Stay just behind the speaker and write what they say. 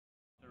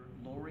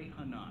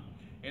Hanan.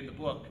 In the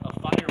book, a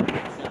fire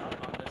breaks out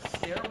on the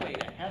stairway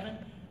to heaven,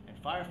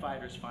 and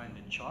firefighters find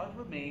the charred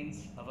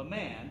remains of a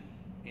man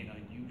in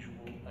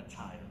unusual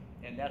attire.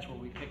 And that's where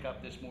we pick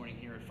up this morning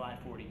here at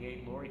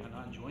 5:48. Laurie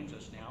Hanan joins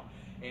us now.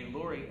 And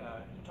Laurie,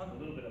 talk a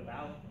little bit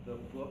about the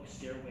book,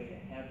 Stairway to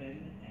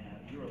Heaven.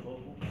 You're a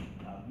local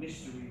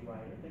mystery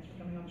writer. Thanks for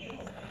coming on the show.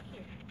 Thank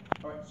you.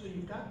 All right, so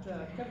you've got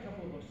a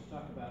couple of books to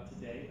talk about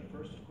today. The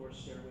first, of course,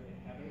 Stairway to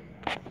Heaven,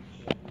 which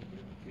we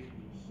heard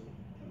previously.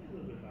 Tell me a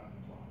little bit about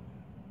the plot.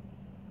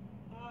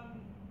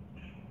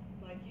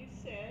 Like you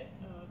said,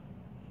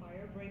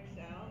 fire breaks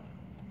out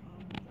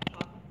on the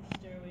top of the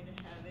stairway to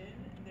heaven.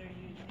 They're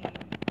using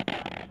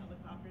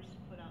helicopters to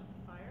put out the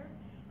fire.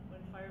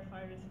 When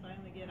firefighters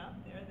finally get up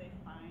there, they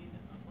find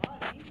a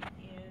body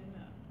in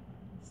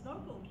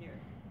snorkel gear.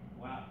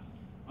 Wow.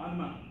 On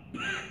the mountain.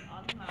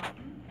 On the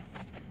mountain.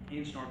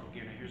 In snorkel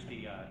gear. Now here's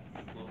the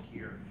book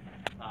here.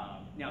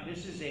 Now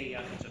this is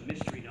it's a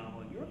mystery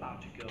novel, and you're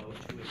about to go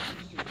to a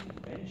mystery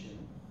convention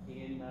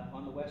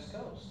on the West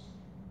Coast.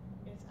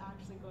 It's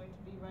actually going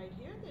to be right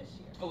here this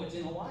year. Oh, it's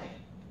in Hawaii.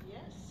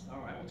 Yes.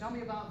 All right. Well, tell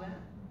me about that.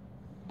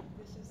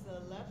 This is the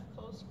Left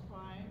Coast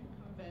Crime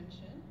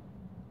Convention,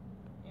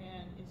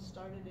 and it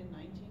started in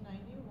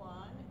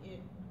 1991.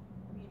 It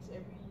meets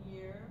every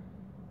year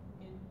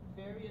in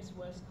various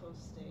West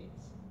Coast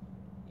states.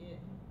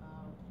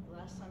 The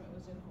last time it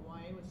was in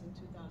Hawaii was in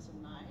 2009.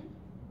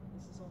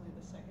 This is only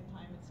the second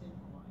time it's in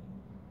Hawaii.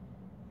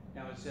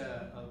 Now, it's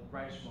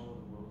writers from all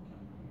over the world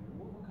coming here.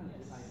 What kind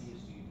of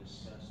ideas do you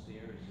discuss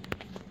there? Is it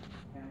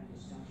panel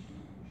discussion,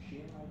 or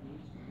share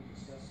ideas, maybe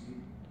discuss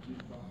new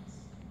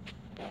thoughts?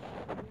 We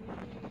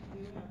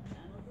do have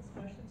panel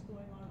discussions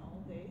going on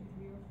all day,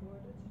 3 or 4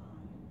 at a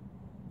time,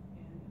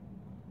 and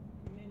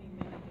many,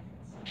 many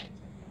different subjects.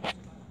 I think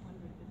there's about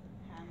 100 different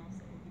panels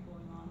that will be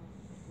going on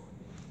over the 4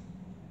 days.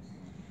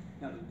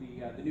 Now,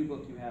 the new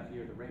book you have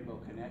here, The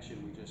Rainbow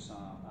Connection, we just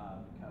saw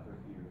the cover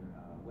here.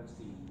 What's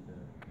the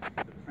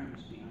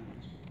premise behind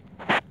this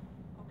book?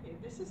 Okay,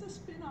 this is a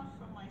spin-off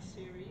from my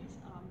series.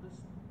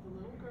 The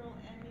little girl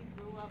Emmy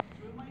grew up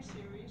through my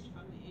series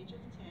from the age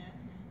of 10.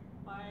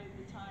 By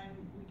the time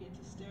we get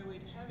to Stairway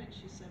to Heaven,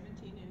 she's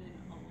 17 and in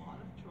a lot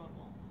of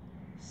trouble.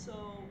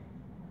 So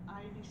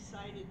I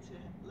decided to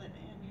let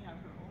Emmy have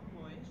her own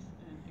voice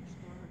and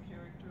explore her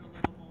character a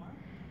little more.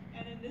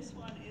 And in this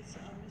one, it's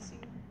a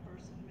missing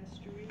person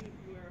mystery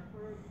where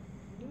her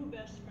new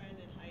best friend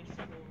in high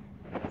school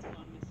has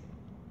gone missing.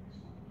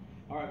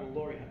 All right, well,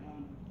 Laurie,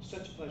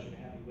 such a pleasure to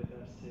have you with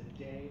us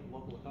today.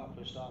 Local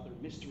accomplished author,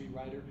 mystery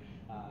writer.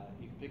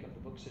 You can pick up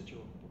the books at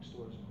your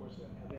bookstores, of course.